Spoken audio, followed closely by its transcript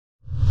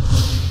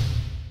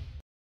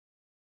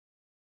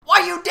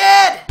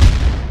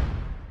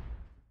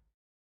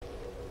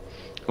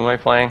Who am I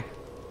playing?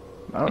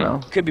 I don't know.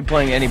 Could be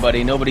playing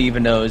anybody. Nobody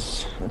even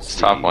knows. It's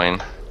top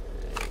lane.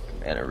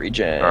 And a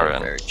regen. Jarvan.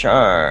 Very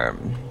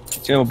charm.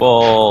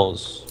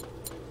 Consumables.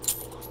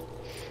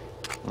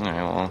 Alright,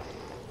 well.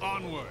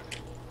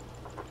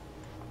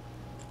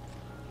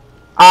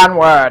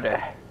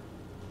 Onward.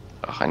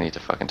 Oh, I need to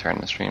fucking turn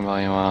the stream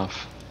volume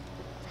off.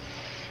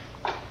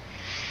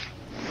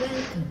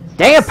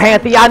 Damn,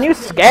 Pantheon, you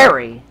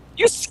scary.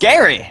 You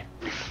scary.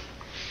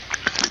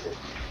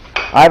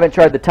 I haven't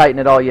tried the Titan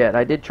at all yet.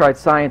 I did try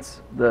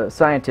the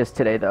Scientist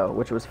today, though,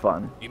 which was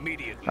fun.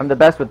 I'm the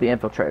best with the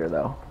Infiltrator,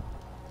 though.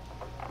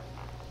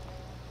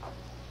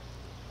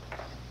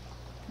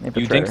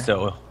 You think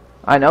so?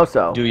 I know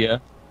so. Do ya?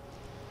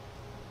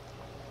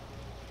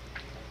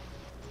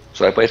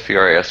 So I played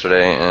Fiora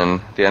yesterday,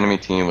 and the enemy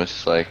team was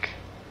just like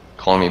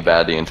calling me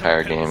bad the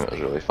entire game. It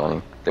was really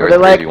funny. They were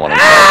like, 3v1ing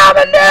I'm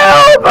a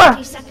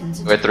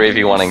noob! They were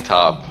 3v1ing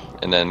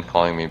top, and then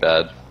calling me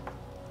bad.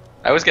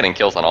 I was getting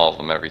kills on all of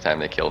them every time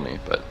they killed me,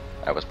 but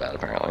I was bad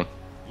apparently.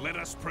 Let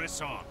us press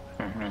on.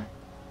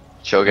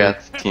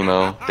 Cho'Gath,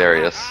 Teemo,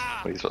 Darius.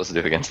 What are you supposed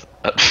to do against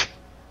that?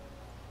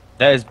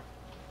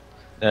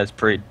 That's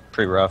pretty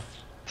rough.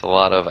 It's a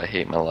lot of I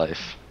hate my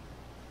life.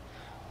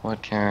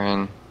 What,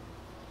 Karen?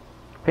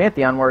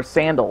 Pantheon wears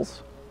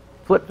sandals.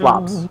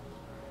 Flip-flops.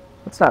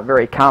 That's not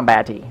very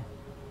combat-y.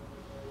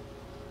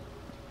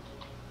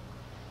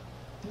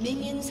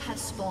 Minions have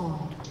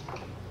spawned.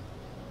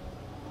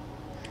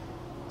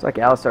 It's like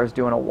Alistar's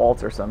doing a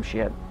waltz or some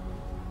shit.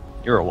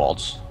 You're a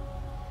waltz,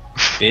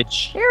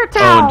 bitch. You're a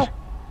towel.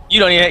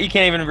 You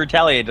can't even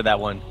retaliate to that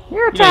one.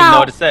 You're a You don't even know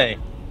what to say.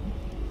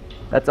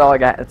 That's all I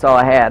got. That's all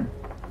I had.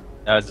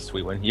 That was a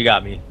sweet one. You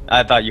got me.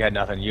 I thought you had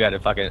nothing. You had a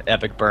fucking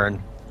epic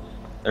burn.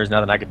 There's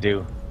nothing I could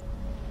do.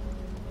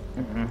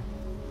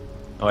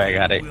 Oh, I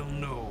got it. We'll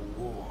know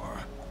war.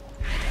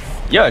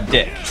 You're a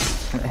dick.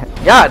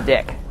 Yeah,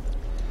 dick.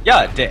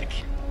 You're a dick.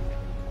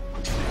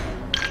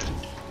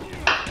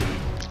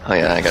 Oh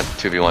yeah, I got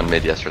 2v1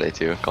 mid yesterday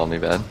too. Called me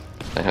bad.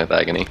 I had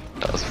agony.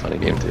 That was a funny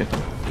game too.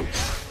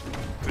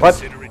 What?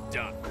 Consider it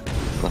done.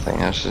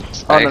 Nothing. I was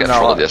just. Oh, I no, got no.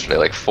 trolled yesterday,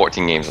 like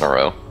 14 games in a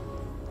row.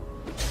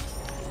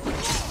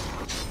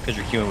 Because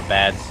you're queuing with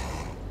bads.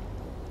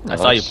 I No,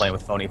 saw you that's- playing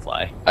with Phony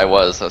Fly. I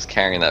was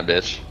carrying that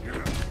bitch.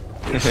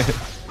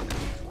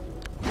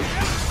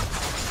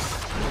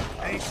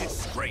 They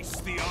disgrace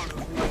the art of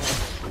war.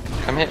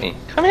 Come hit me.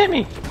 Come hit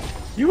me.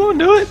 You won't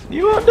do it.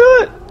 You won't do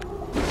it.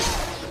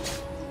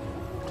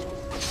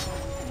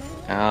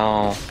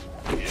 Ow.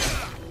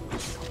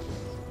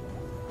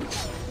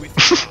 With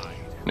pride.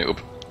 Noob.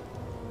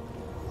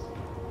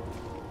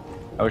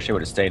 I wish I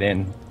would have stayed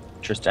in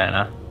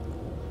Tristana.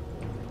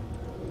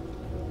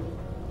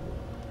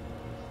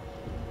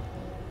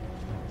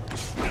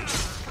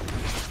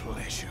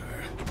 Pleasure.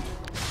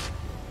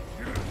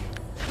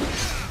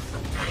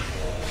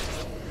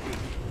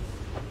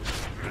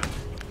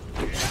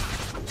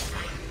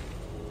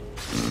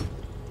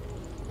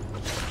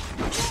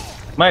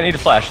 Might need to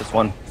flash this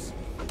one,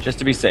 just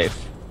to be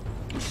safe.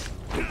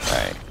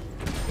 Alright.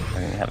 I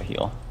didn't have a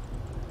heal.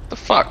 The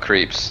fuck,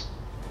 creeps.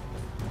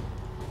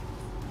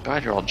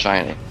 God, you're all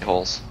giant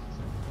holes.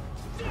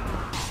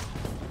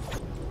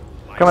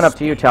 Coming up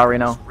to you,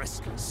 Taurino.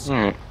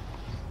 Alright.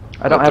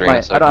 I don't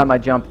have my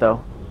jump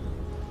though.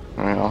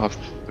 Alright, I'll have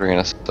 3 in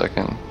a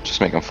second. Just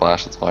make them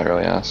flash, that's all I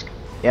really ask.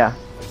 Yeah.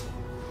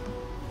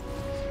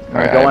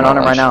 Alright, Going on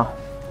it right now.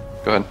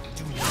 Go ahead.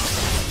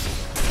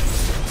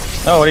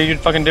 Oh, what are you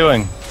fucking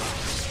doing?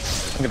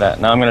 Look at that.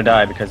 Now I'm gonna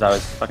die because I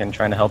was fucking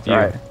trying to help you.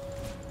 Alright.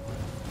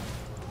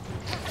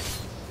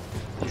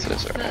 That's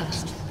it, alright.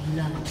 First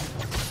blood.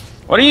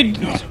 What are you...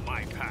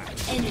 My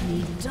path.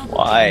 Enemy double.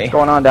 Why? What's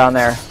going on down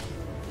there?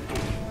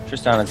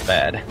 Tristana's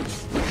bad.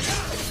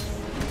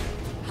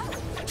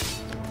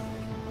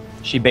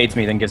 She baits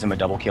me, then gives him a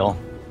double kill.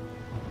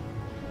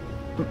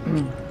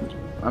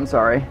 I'm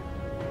sorry.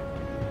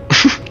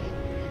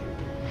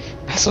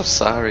 I'm so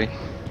sorry.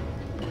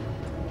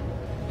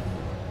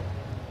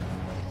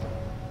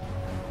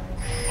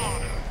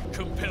 Honor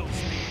compels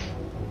me.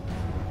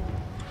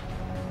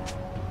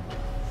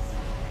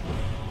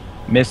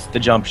 Missed the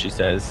jump, she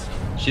says.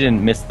 She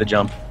didn't miss the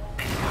jump.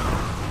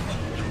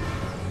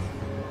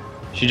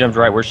 She jumped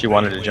right where she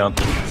wanted to jump.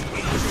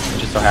 It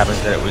just so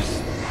happens that it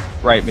was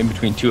right in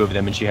between two of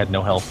them and she had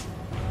no health.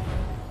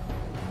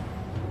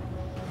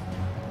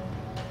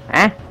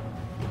 Huh?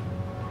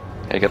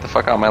 Hey, get the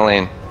fuck out of my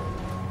lane.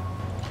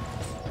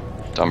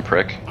 Dumb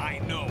prick. I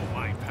know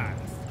my path.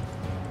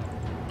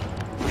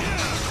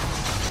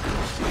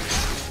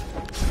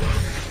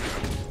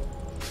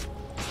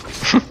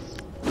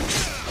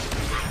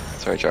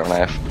 Sorry, Jarvan, I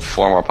have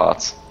 4 more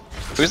pots.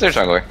 Who's their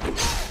jungler?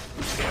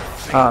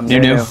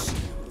 Nunu.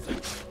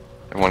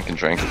 Everyone can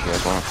drink if you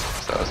guys want.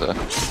 So that was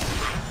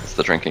it's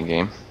the drinking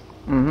game.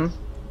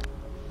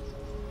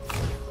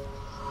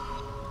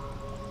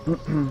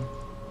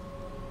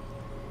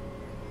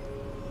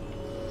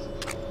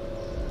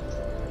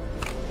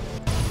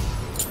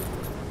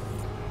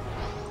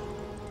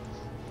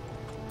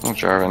 Oh,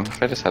 Jarvan,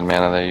 if I just had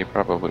mana there, you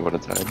probably would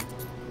have died.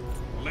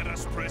 Let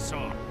us press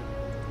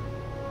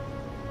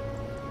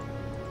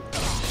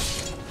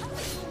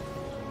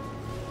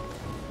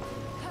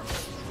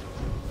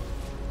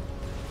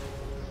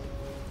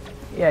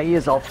Yeah, he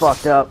is all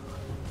fucked up.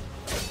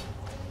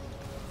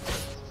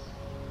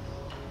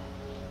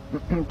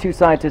 Two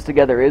scientists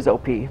together is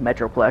OP,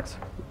 Metroplex.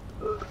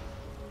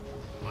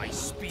 My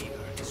spear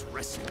is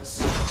restless.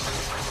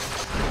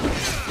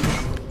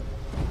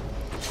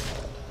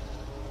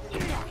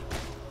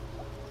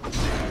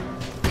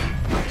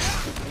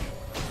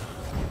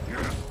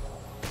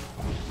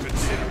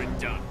 Consider it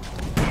done.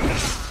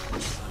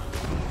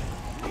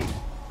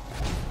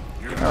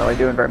 Not really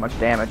doing very much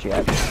damage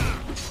yet.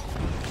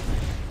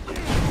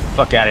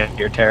 Fuck out of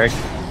here, Taric.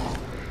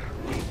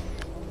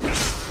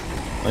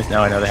 At least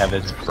now I know they have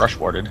his brush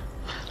warded.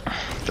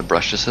 The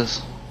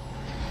brushes.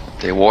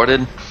 They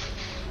warded.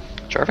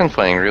 Jarvan's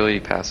playing really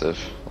passive.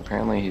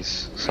 Apparently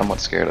he's somewhat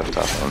scared of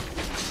top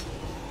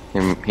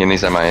lane. He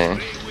needs MIA.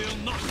 They will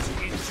not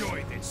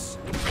enjoy this.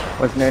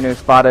 Was Nunu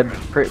spotted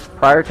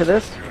prior to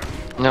this?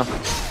 No.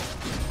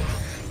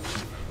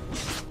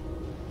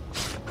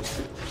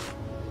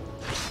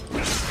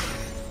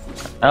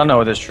 I don't know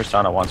what this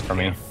Tristana wants from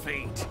me.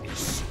 Fate is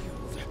sealed.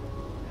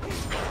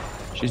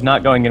 She's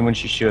not going in when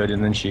she should,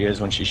 and then she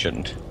is when she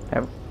shouldn't.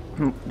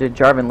 Did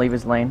Jarvan leave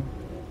his lane?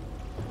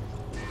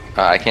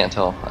 I can't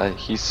tell.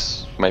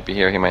 He's might be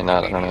here, he might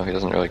not. I don't know. He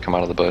doesn't really come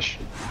out of the bush.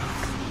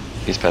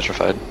 He's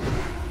petrified.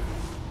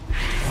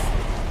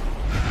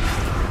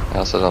 I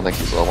also don't think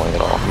he's leveling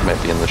at all. He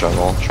might be in the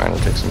jungle trying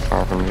to take some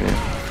farm from you.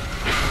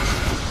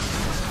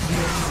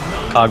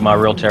 Kog'Maw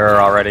real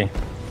terror already.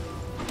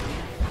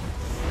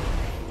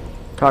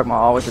 Kog'Maw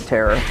always a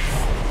terror.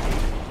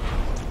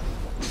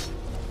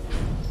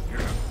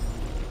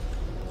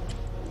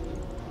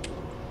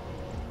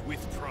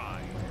 With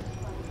pride.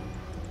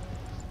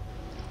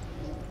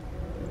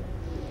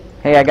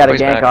 Hey, I got a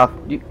He's gank back. off.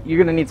 You're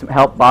gonna need some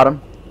help,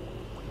 bottom.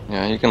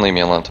 Yeah, you can leave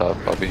me alone top.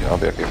 I'll be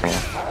okay for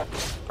now.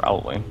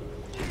 Probably.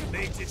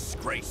 They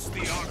disgrace the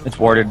honor. It's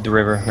warded the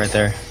river right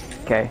there.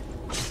 Okay.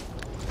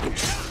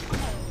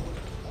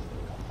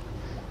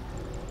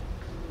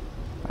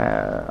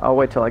 I'll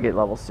wait till I get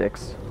level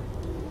 6.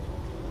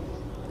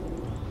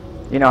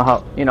 You know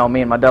how,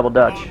 me and my double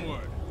dutch.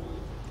 Onward.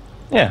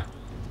 Yeah.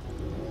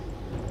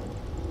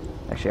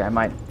 Actually, I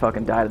might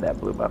fucking die to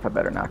that blue buff. I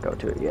better not go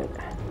to it yet.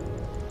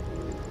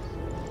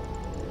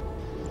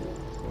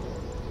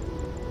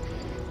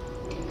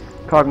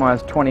 Kog'Maw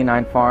has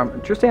 29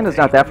 farm. Tristana's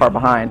not that far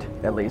behind,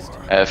 at least.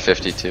 I have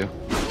 52.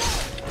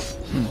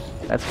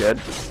 That's good.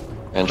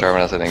 And Jarvan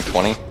has I think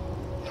 20.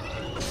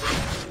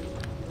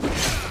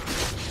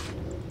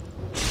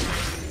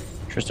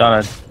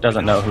 Tristana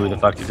doesn't know who the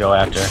fuck to go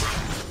after.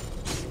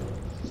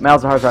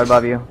 Malzahar's right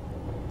above you.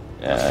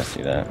 Yeah, I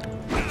see that.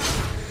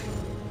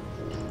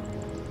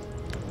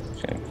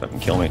 She's gonna fucking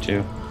kill me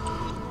too.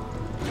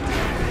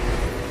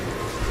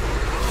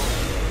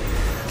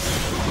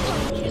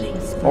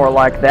 Or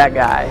like that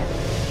guy.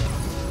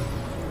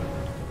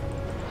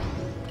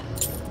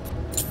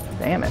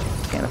 Damn it.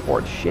 Can't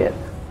afford shit.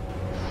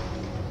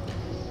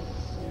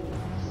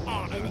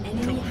 Honor An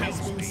enemy has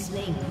compels been me.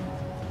 slain.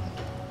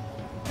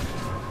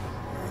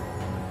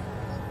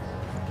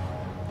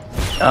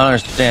 I don't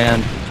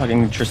understand.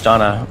 Fucking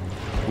Tristana.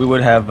 We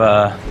would have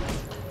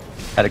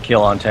had a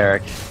kill on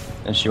Taric,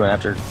 and she went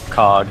after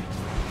Cog.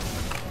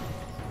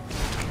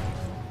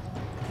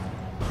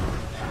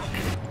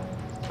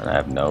 And I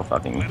have no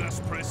fucking Let us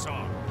press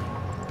on.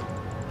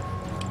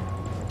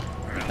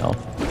 health.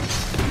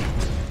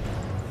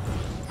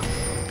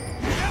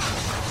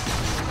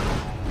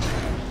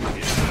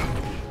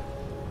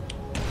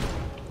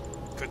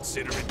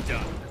 Consider it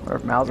done. Or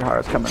if Malzahar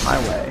is coming my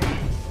way.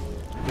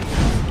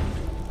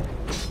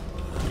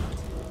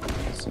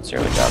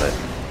 Sincerely got it.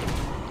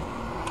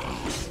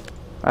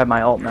 I have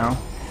my ult now.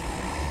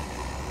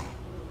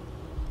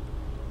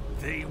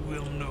 They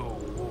will know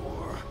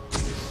war.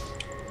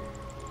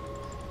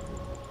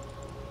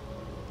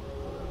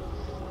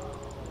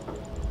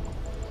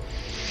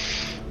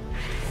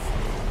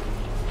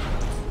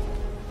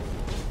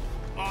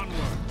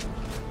 Onward.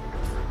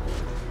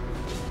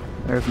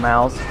 There's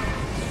Mal's.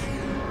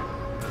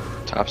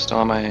 Top still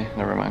on my.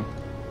 Never mind.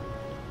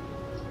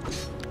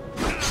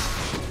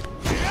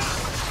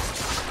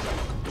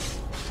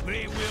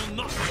 They will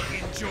not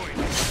enjoy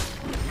this.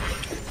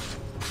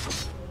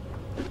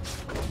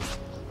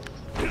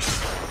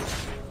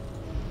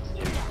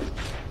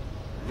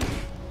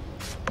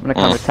 I'm gonna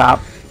come to top.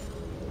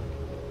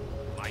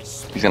 My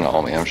spear He's gonna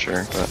ult me, I'm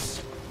sure, but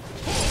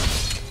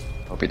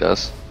hope he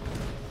does.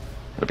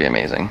 It'll be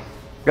amazing.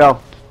 Go.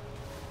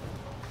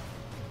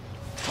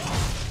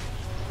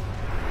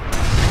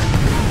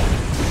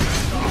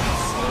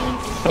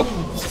 Nope.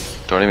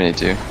 Don't even need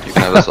to. You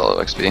can have a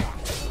solo XP.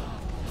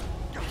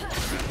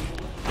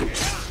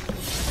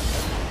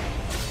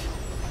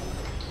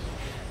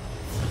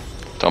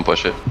 Don't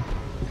push it.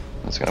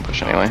 It's gonna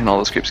push anyway, and all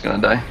those creeps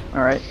gonna die.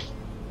 Alright.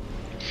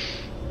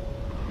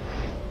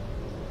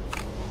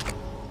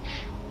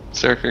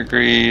 Circuit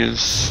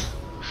Greaves.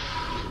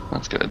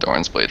 Let's get a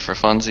Dorn's Blade for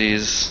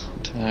funsies.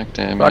 Attack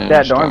damage. Fuck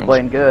that, Dorn's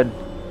playing good.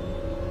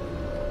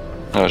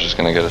 I was just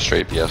gonna get a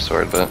straight BF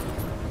sword, but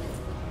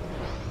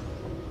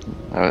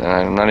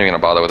I'm not even gonna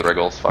bother with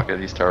Wriggles. Fuck it,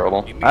 he's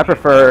terrible. I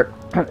prefer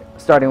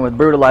starting with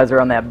Brutalizer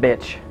on that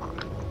bitch.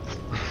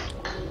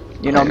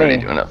 You know I already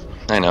me. do enough.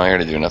 I know, I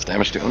already do enough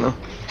damage to him though.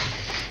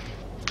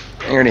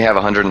 I already have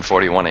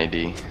 141 AD,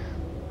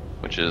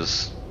 which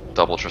is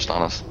double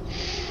Tristana's.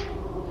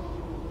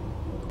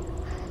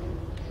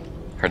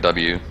 Her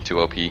W, 2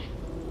 OP.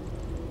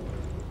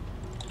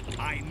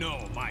 I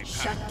know my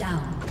Shut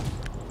down.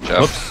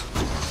 Joe.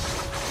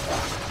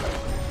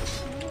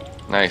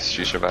 Nice,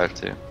 she survived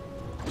too.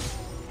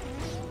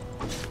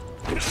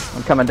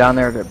 I'm coming down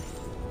there to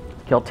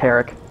kill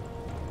Taric.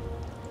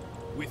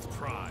 with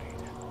pride.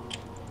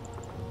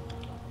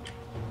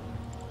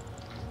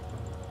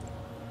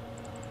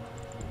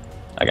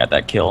 I got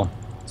that kill,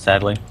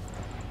 sadly.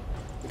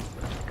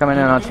 Coming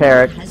in on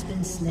Taric. Has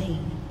been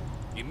slain.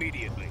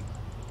 Immediately.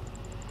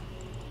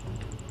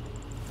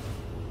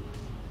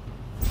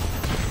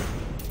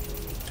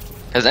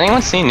 Has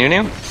anyone seen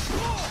Nunu?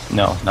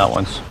 No, not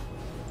once.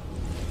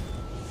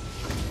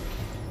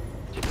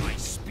 My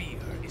spear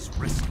is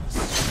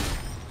restless.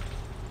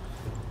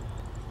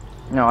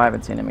 No, I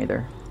haven't seen him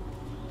either.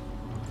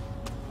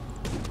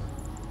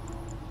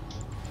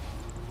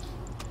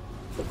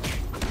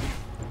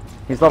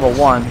 He's level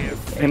 1.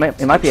 He might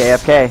be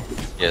AFK.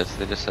 Yes,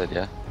 they just said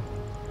yeah.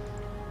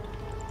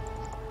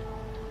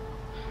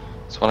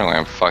 Just wondering why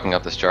I'm fucking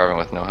up this Jarvan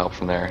with no help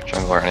from their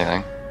jungle or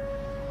anything.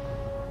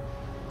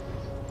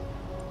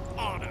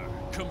 Honor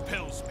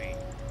compels me.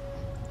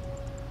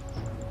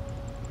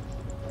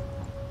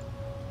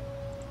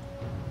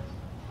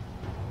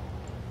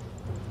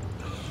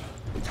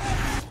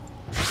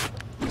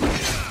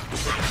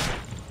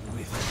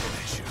 With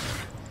pleasure.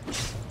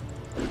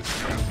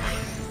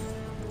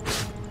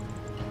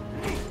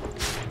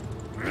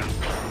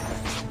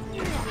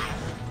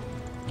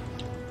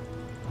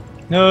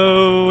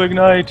 No,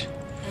 ignite!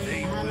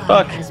 An ally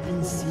Fuck. has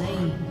been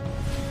slain.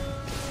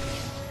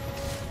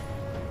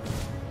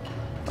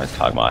 Why does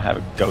Kog'Maw have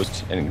a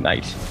ghost and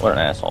ignite? What an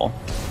asshole.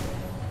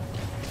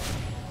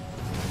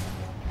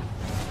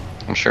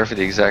 I'm sure for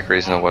the exact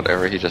reason of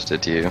whatever he just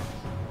did to you.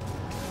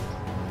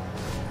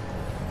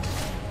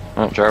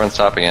 Oh, Jarvan's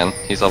top again.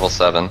 He's level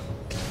 7.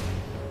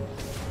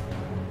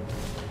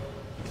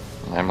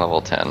 And I'm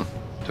level 10.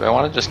 Do I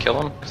want to just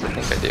kill him? Because I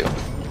think I do.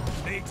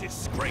 They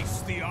disgrace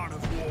the art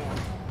of war.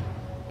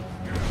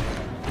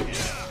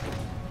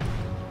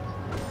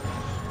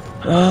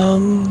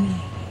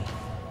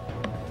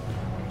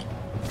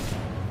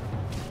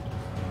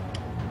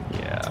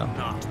 Yeah.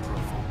 Not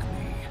provoke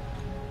me.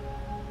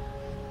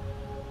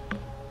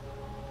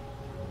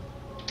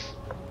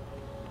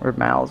 Where'd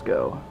Mal's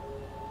go?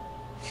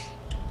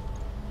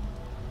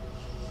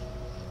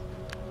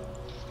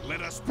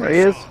 Let us There he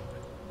is. press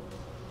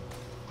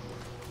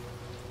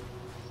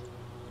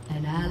on.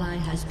 An ally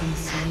has been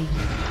slain.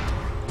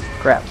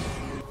 Crap.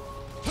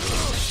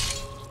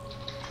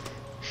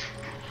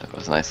 That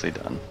was nicely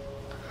done.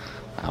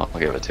 I'll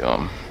give it to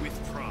him.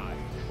 With pride.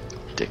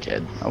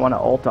 Dickhead. I want to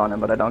ult on him,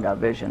 but I don't got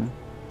vision.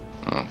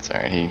 Oh, it's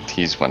alright.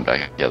 He's went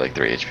back. He had like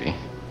 3 HP.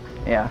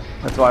 Yeah,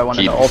 that's why I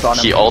wanted He, to ult on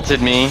him. he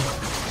ulted me,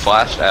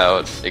 flashed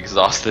out,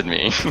 exhausted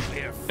me,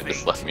 and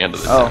just left me under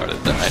the Oh. tower to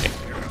die.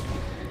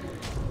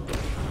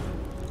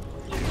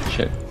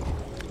 Shit.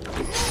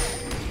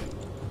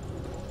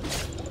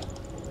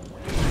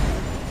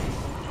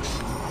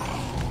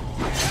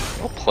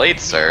 Well played,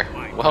 sir.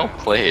 Well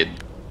played.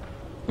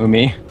 Who,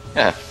 me?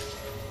 Yeah.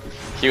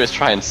 He was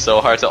trying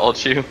so hard to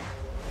ult you.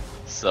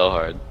 So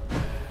hard.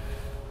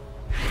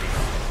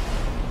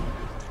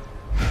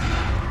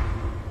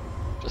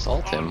 Just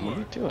ult him. What are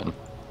you doing?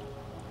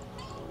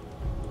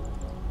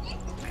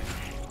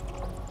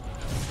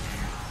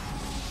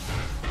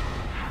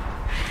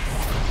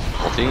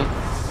 Ulti?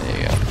 There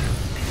you go.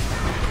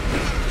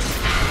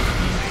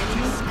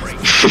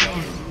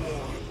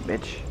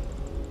 Bitch.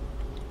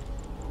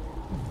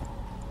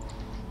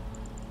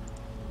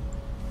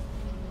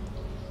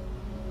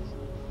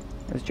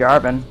 There's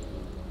Jarvan.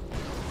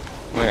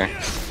 Where?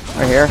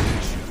 Right here.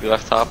 You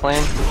left top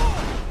lane?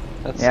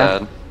 That's Yeah.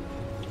 sad.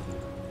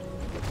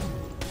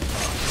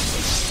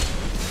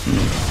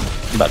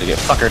 I'm about to get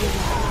fuckered.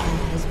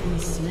 Has been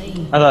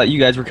slain. I thought you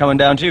guys were coming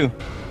down too.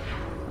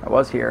 I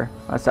was here.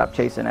 I stopped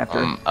chasing after.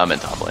 I'm in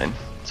top lane.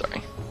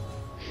 Sorry.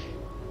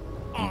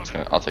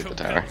 I'll take the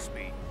tower. Compels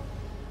me.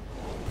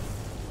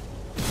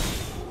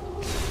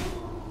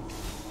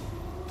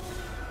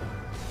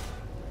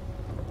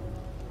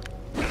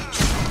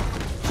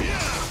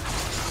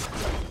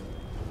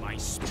 My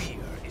spear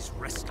is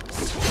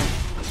restless.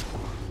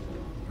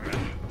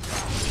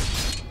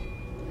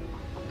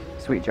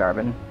 Sweet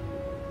Jarvan.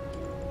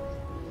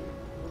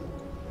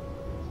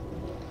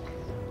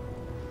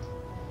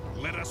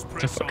 Let us What the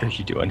press fuck are on.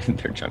 you doing in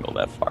their jungle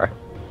that far?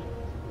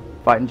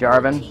 Fighting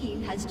Jarvan.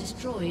 Team has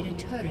destroyed a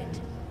turret.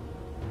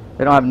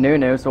 They don't have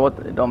Nunu, so what?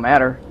 It don't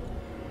matter.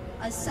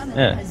 A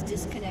summoner Yeah. has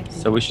disconnected.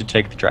 So we should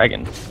take the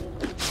dragon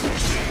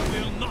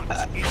They will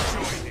not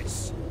enjoy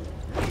this.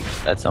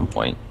 at some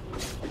point.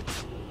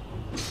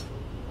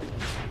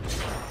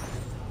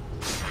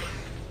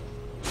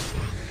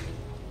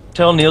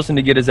 Tell Nielsen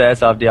to get his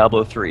ass off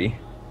Diablo 3.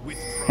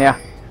 Yeah.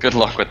 Good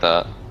luck with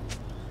that.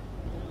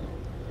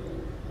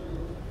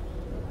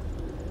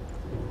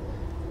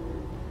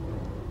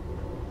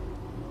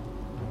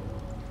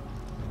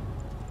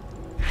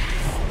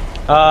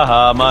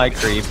 Haha, my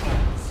creep.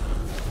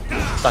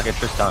 Suck it,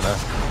 Tristana.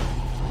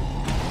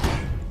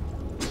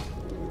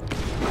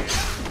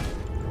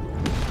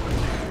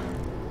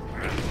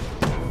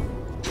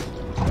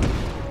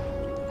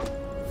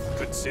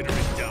 Consider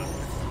it done.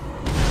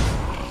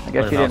 I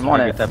guess you didn't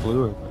want Get it. that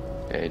blue.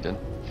 Yeah, he did.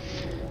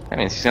 That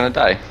means he's gonna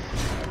die.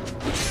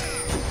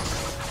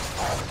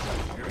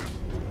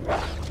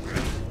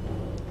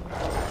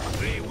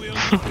 They will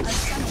not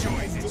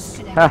enjoy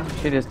this. Ha,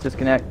 she just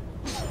disconnect.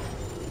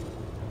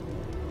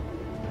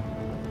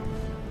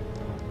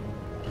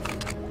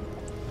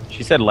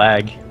 She said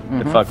lag.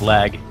 The fuck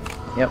lag.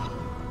 Yep.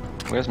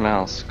 Where's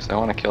Mouse? Because I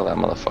want to kill that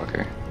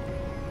motherfucker.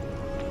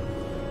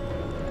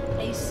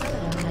 A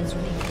summoner has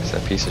 'Cause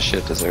that piece of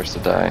shit deserves to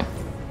die.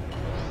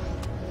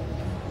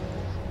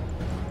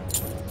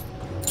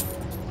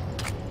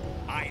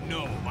 I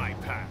know my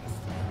path.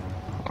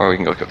 Or we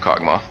can go kill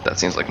Kog'Maw. That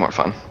seems like more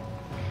fun.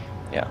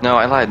 Yeah. No,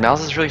 I lied.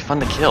 Mouse is really fun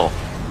to kill.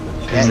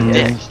 He's a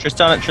dick.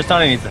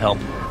 Tristana needs the help.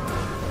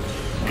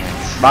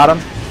 Bottom.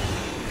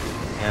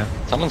 Yeah.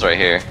 Someone's right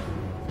here.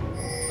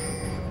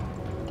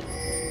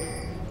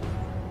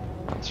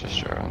 That's just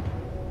Jarvan.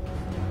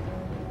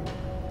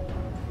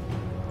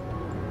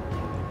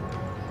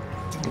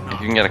 If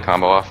you can get a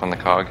combo off on the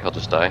Cog, he'll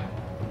just die.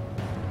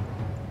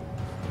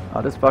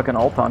 I'll just fucking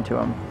ult onto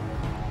him.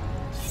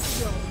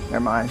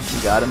 Never mind,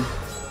 you got him.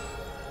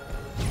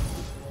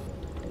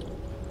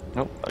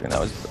 Nope. Fucking that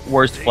was the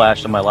worst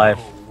flash of my life.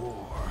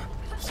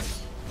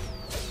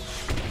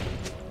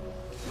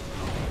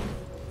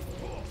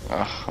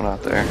 Ugh, I'm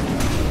not there.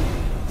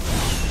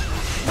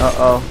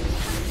 Uh-oh.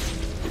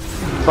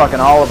 Fucking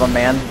all of them,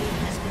 man.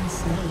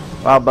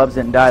 Wow, Bubs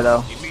didn't die,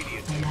 though.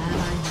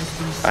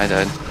 I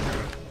died.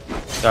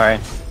 Sorry.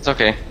 It's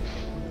okay.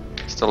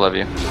 Still love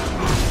you.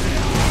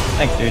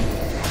 Thanks, dude.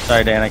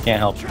 Sorry, Dan, I can't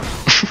help.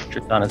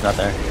 Tristana's not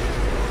there.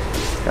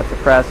 Got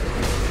suppressed.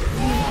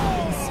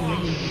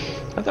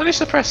 I thought he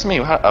suppressed me.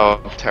 How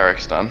oh,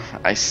 Taric's done.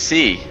 I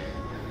see.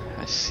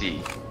 I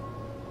see.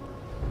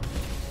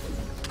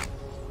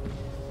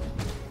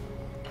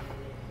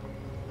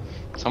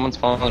 Someone's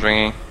phone is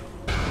ringing.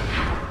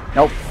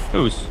 Nope.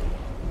 Whose?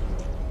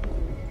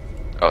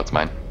 Oh, it's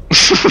mine.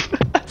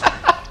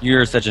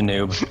 You're such a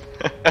noob.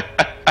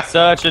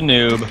 Such a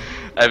noob.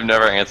 I've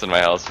never answered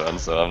my house phone,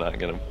 so I'm not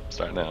gonna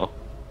start now.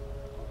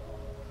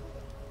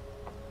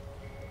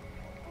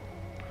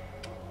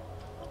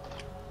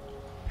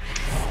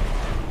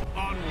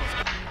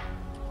 Onward.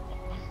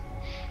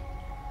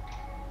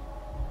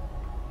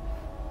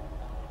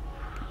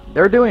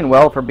 They're doing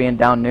well for being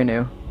down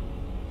Nunu.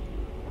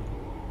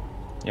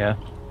 Yeah.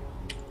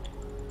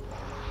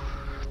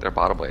 Their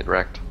bottom blade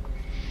wrecked.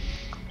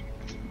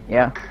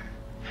 Yeah.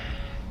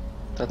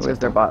 That's Who is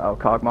their bot? Oh,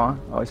 Kog'Maw.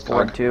 Oh, he's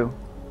 4-2.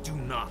 Do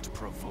not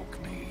provoke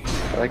me.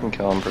 But I can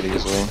kill him pretty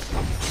easily.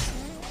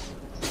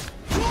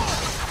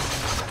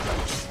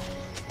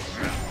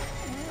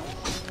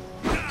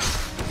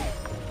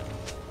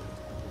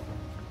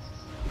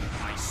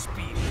 My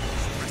speed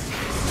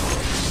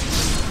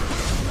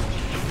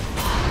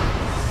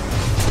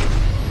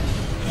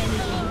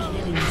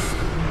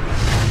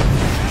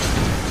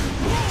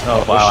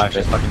Oh wow, I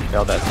actually fucking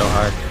failed that so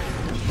hard.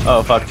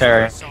 Oh fuck,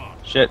 Taric.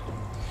 Shit.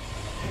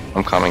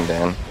 I'm coming,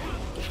 Dan.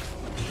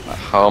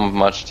 How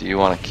much do you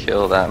want to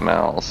kill that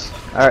mouse?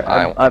 Alright,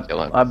 want to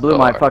kill him I blew so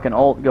my hard. fucking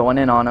ult going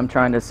in on him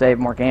trying to save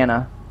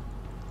Morgana.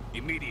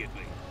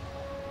 immediately.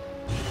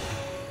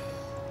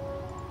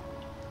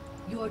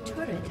 Your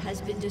turret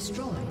has been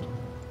destroyed.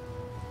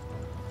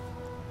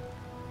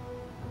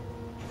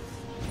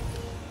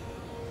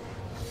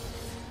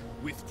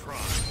 With pride.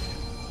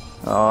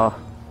 Oh.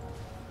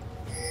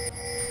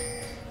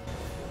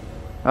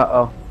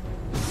 Uh-oh.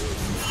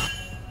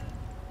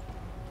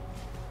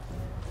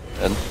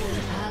 Dead. An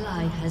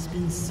ally has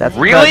been slain. That's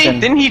Really? suppression.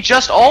 Didn't he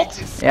just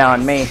ult? Yeah,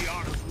 on me.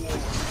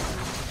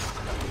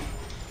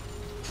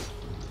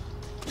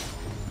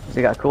 Has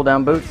he got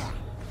cooldown boots?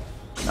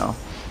 No.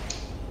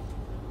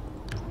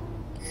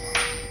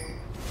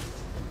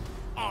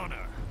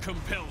 Honor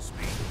compels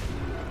me.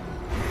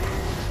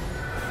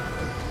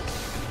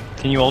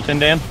 Can you ult in,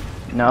 Dan?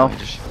 No. He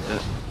just shielded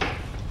it.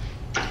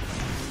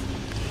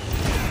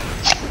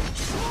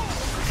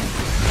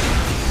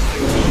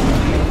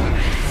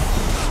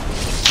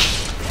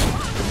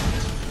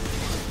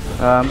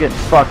 I'm getting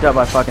fucked up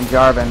by fucking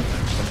Jarvan.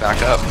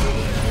 Back up.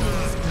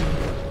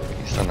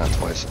 He's done that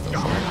twice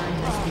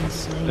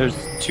before. There's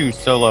two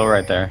solo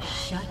right there.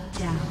 Shut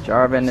down.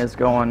 Jarvan is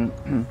going...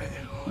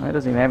 He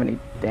doesn't even have any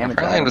damage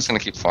Apparently on I'm him. just gonna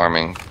keep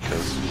farming,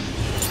 because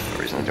there's no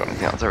reason to do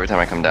anything else. Every time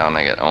I come down,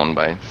 I get owned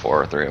by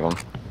 4 or 3 of them.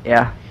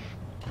 Yeah.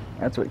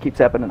 That's what keeps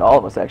happening to all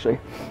of us, actually.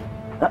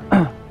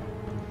 They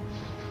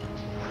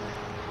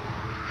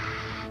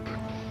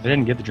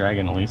didn't get the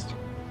dragon at least.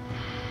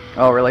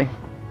 Oh, really?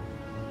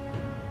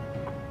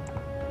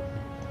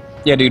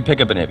 Yeah, dude, pick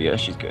up Anivia.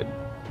 She's good.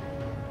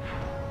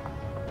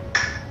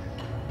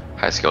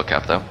 High skill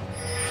cap though.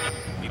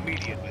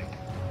 Immediately.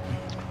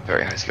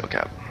 Very high skill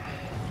cap.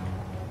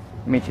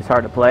 I mean, she's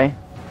hard to play.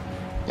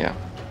 Yeah.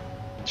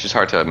 She's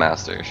hard to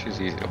master.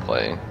 She's easy to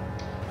play.